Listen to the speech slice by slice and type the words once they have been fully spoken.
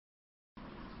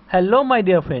Hello my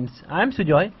dear friends, I am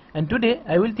Sujoy and today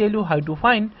I will tell you how to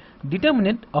find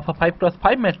determinant of a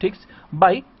 5x5 matrix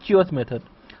by Chio's method.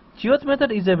 Chio's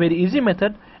method is a very easy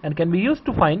method and can be used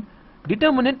to find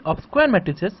determinant of square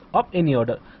matrices of any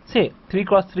order, say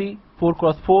 3x3,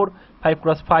 4x4,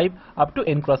 5x5 up to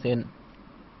n×n.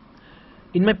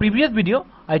 In my previous video,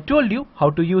 I told you how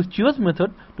to use Chio's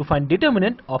method to find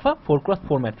determinant of a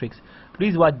 4x4 matrix.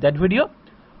 Please watch that video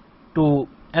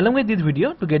along with this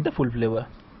video to get the full flavor.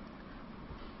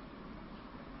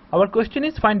 Our question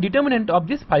is find determinant of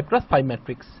this 5x5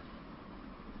 matrix.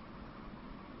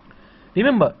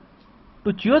 Remember,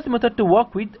 to Chio's method to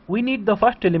work with, we need the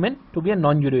first element to be a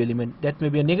non-zero element. That may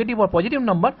be a negative or positive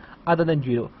number other than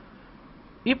 0.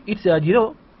 If it's a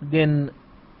 0, then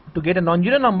to get a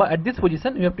non-zero number at this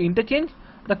position, you have to interchange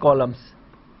the columns.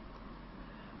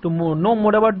 To know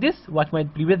more about this, watch my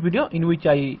previous video in which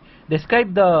I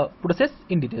describe the process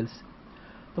in details.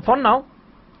 So for now,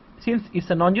 since it's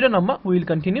a non-zero number, we will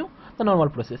continue the normal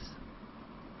process.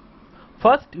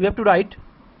 First, we have to write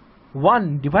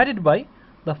 1 divided by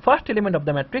the first element of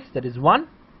the matrix, that is 1,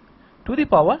 to the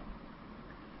power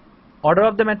order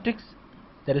of the matrix,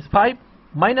 that is 5,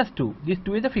 minus 2. This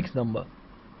 2 is a fixed number.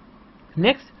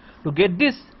 Next, to get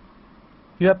this,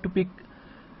 you have to pick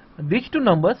these two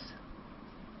numbers.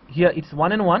 Here it's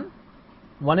 1 and 1,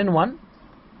 1 and 1.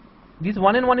 This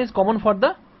 1 and 1 is common for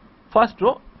the first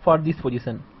row for this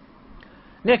position.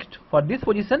 Next, for this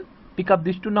position, pick up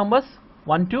these two numbers,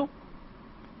 1 2,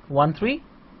 1 3,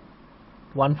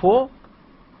 1 4,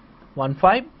 1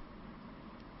 5.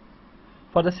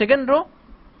 For the second row,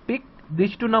 pick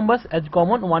these two numbers as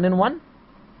common, 1 and 1,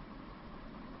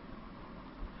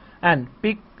 and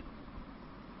pick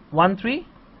 1 3,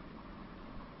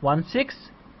 1 6,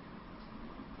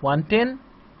 1 10,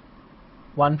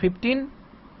 1 15,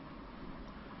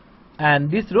 and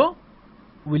this row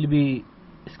will be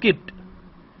skipped.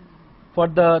 For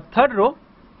the third row,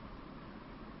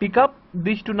 pick up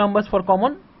these two numbers for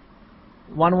common,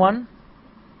 1 1,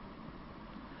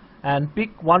 and pick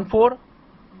 1 4,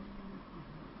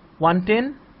 1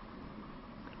 10,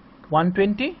 1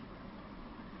 20,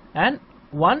 and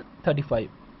 1 35.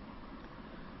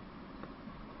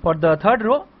 For the third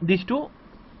row, these two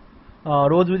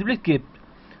rows will be skipped,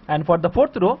 and for the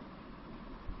fourth row,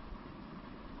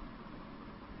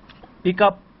 pick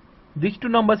up these two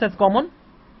numbers as common,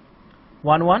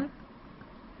 1 1,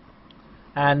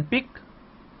 and pick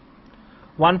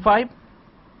 1 5,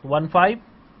 1 5,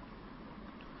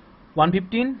 1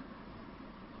 15,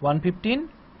 1 15,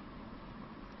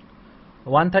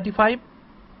 1 35,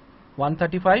 1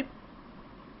 35,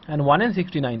 and 1 and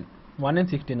 69, 1 and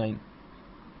 69.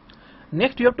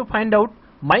 Next, you have to find out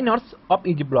minors of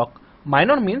each block.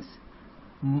 Minor means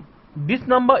this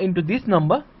number into this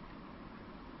number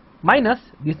minus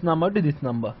this number to this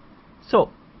number.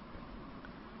 So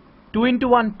 2 into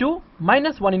 1 2,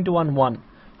 minus 1 into 1 1.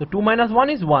 So 2 minus 1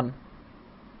 is 1.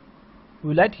 We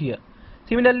will write here.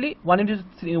 Similarly, 1 into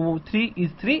 3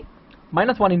 is 3,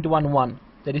 minus 1 into 1 1,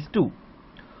 that is 2.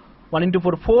 1 into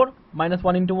 4 4, minus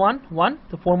 1 into 1 1,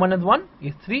 so 4 minus 1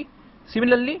 is 3.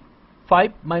 Similarly,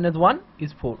 5 minus 1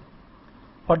 is 4.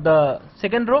 For the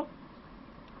second row,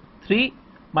 3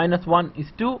 minus 1 is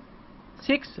 2,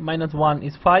 6 minus 1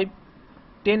 is 5,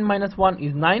 10 minus 1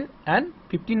 is 9, and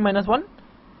 15 minus 1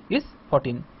 is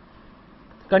 14.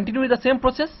 Continue with the same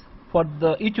process for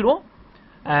each row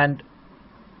and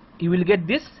you will get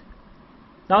this.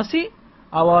 Now see,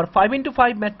 our 5 into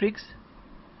 5 matrix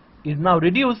is now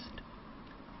reduced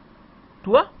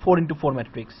to a 4 into 4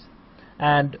 matrix,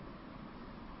 and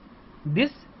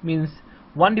this means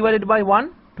 1 divided by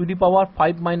 1 to the power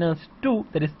 5 minus 2,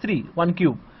 that is 3, 1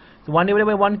 cube. So 1 divided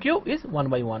by 1 cube is 1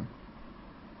 by 1.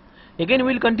 Again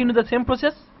we will continue the same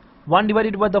process. 1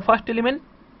 divided by the first element,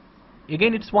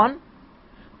 again it's 1,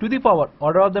 to the power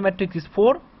order of the matrix is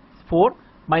 4, 4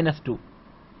 minus 2.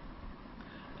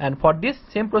 And for this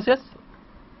same process,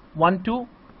 1 2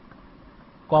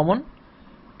 common,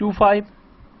 2 5,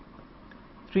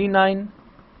 3 9,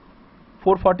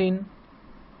 4 14,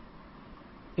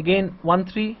 again 1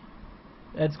 3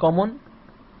 as common,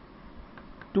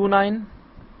 2 9,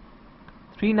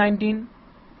 3 19,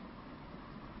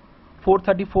 4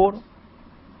 34.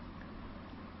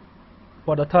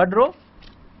 For the third row,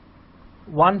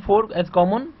 1 4 as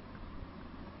common,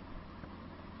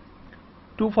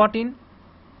 2 14,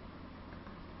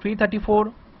 3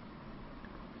 34,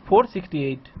 4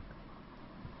 68.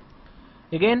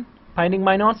 Again finding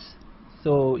minors,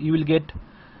 so you will get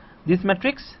this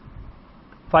matrix,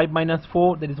 5 minus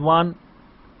 4, that is 1,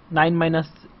 9 minus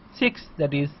 6,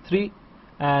 that is 3,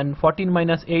 and 14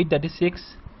 minus 8, that is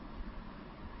 6.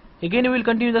 Again we will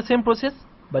continue the same process.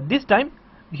 But this time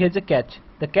here's a catch.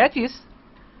 The catch is,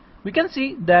 we can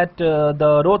see that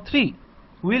the row 3,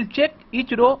 we'll check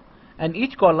each row and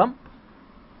each column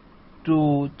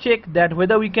to check that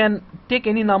whether we can take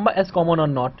any number as common or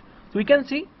not. So we can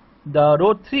see the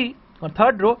row 3 or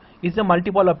third row is a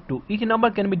multiple of 2. Each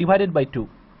number can be divided by 2.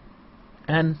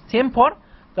 And same for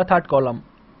the third column.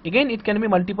 Again it can be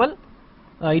multiple,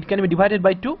 it can be divided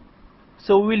by 2.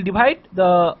 So we will divide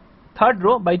the third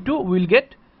row by 2, we will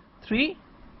get 3.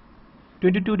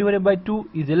 22 divided by 2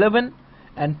 is 11,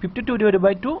 and 52 divided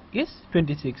by 2 is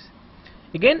 26.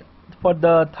 Again for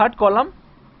the third column,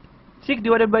 6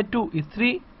 divided by 2 is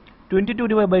 3, 22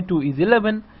 divided by 2 is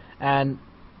 11, and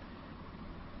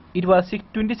it was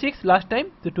 26 last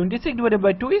time, so 26 divided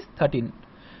by 2 is 13.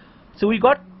 So we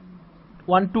got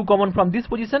 1 2 common from this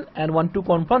position and 1 2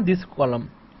 common from this column.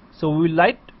 So we will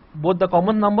write both the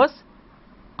common numbers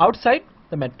outside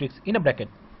the matrix in a bracket.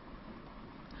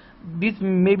 These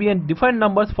may be in different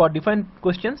numbers for different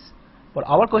questions. For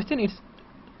our question, it's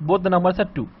both the numbers are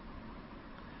 2.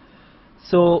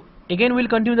 So again we'll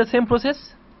continue the same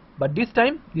process, but this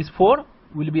time this 4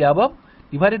 will be above,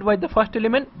 divided by the first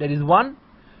element, that is 1.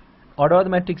 Order of the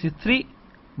matrix is 3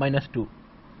 minus 2.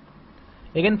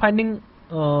 Again finding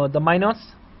the minus.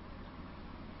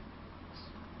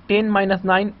 10 minus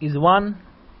 9 is 1,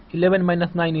 11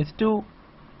 minus 9 is 2,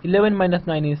 11 minus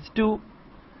 9 is 2,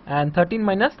 and 13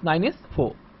 minus 9 is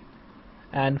 4.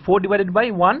 And 4 divided by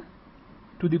 1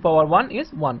 to the power 1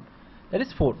 is 1, that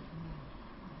is 4.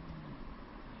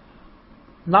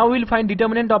 Now we will find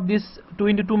determinant of this 2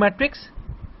 into 2 matrix.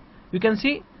 You can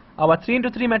see our 3 into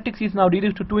 3 matrix is now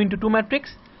reduced to 2 into 2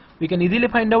 matrix. We can easily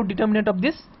find out determinant of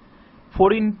this.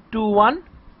 4 into 1,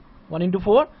 1 into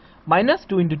 4, minus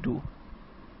 2 into 2,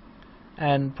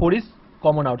 and 4 is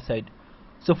common outside.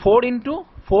 So 4 into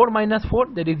 4 minus 4,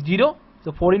 that is 0.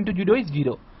 So 4 into 0 is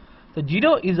 0. So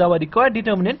 0 is our required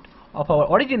determinant of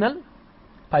our original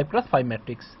 5 cross 5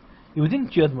 matrix using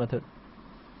Chio's method.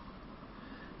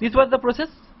 This was the process.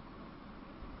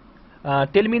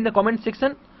 Tell me in the comment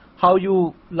section how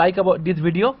you like about this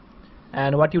video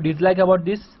and what you dislike about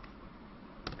this,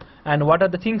 and what are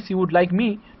the things you would like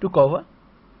me to cover.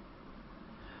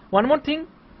 One more thing,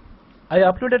 I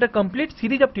uploaded a complete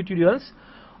series of tutorials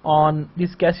on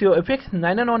this Casio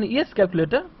FX991 ES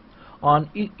calculator on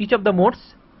each of the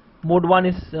modes. Mode 1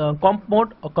 is comp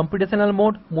mode or computational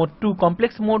mode, mode 2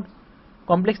 complex mode,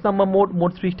 complex number mode,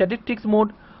 mode 3 statistics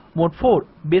mode, mode 4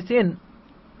 base n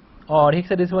or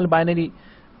hexadecimal binary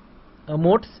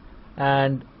modes,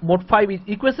 and mode 5 is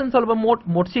equation solver mode,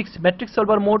 mode 6 matrix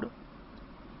solver mode,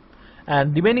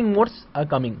 and remaining modes are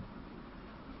coming.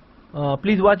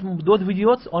 Please watch those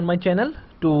videos on my channel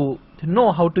to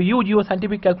know how to use your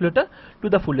scientific calculator to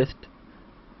the fullest.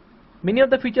 Many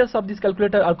of the features of this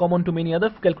calculator are common to many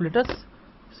other calculators,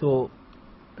 so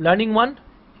learning one,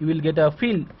 you will get a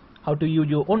feel how to use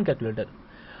your own calculator.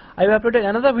 I have uploaded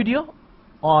another video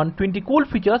on 20 cool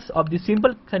features of this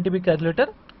simple scientific calculator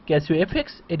Casio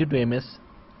FX82MS.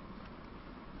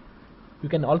 You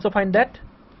can also find that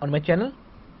on my channel.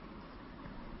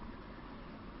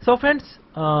 So friends,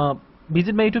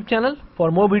 visit my YouTube channel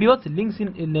for more videos.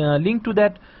 Link to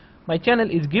that my channel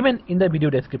is given in the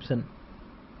video description.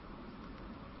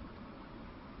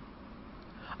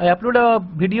 I upload a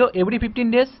video every 15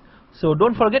 days, so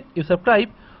don't forget to subscribe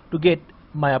to get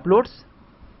my uploads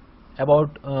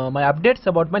about my updates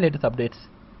about my latest updates.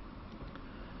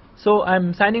 So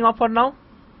I'm signing off for now.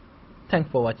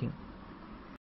 Thanks for watching.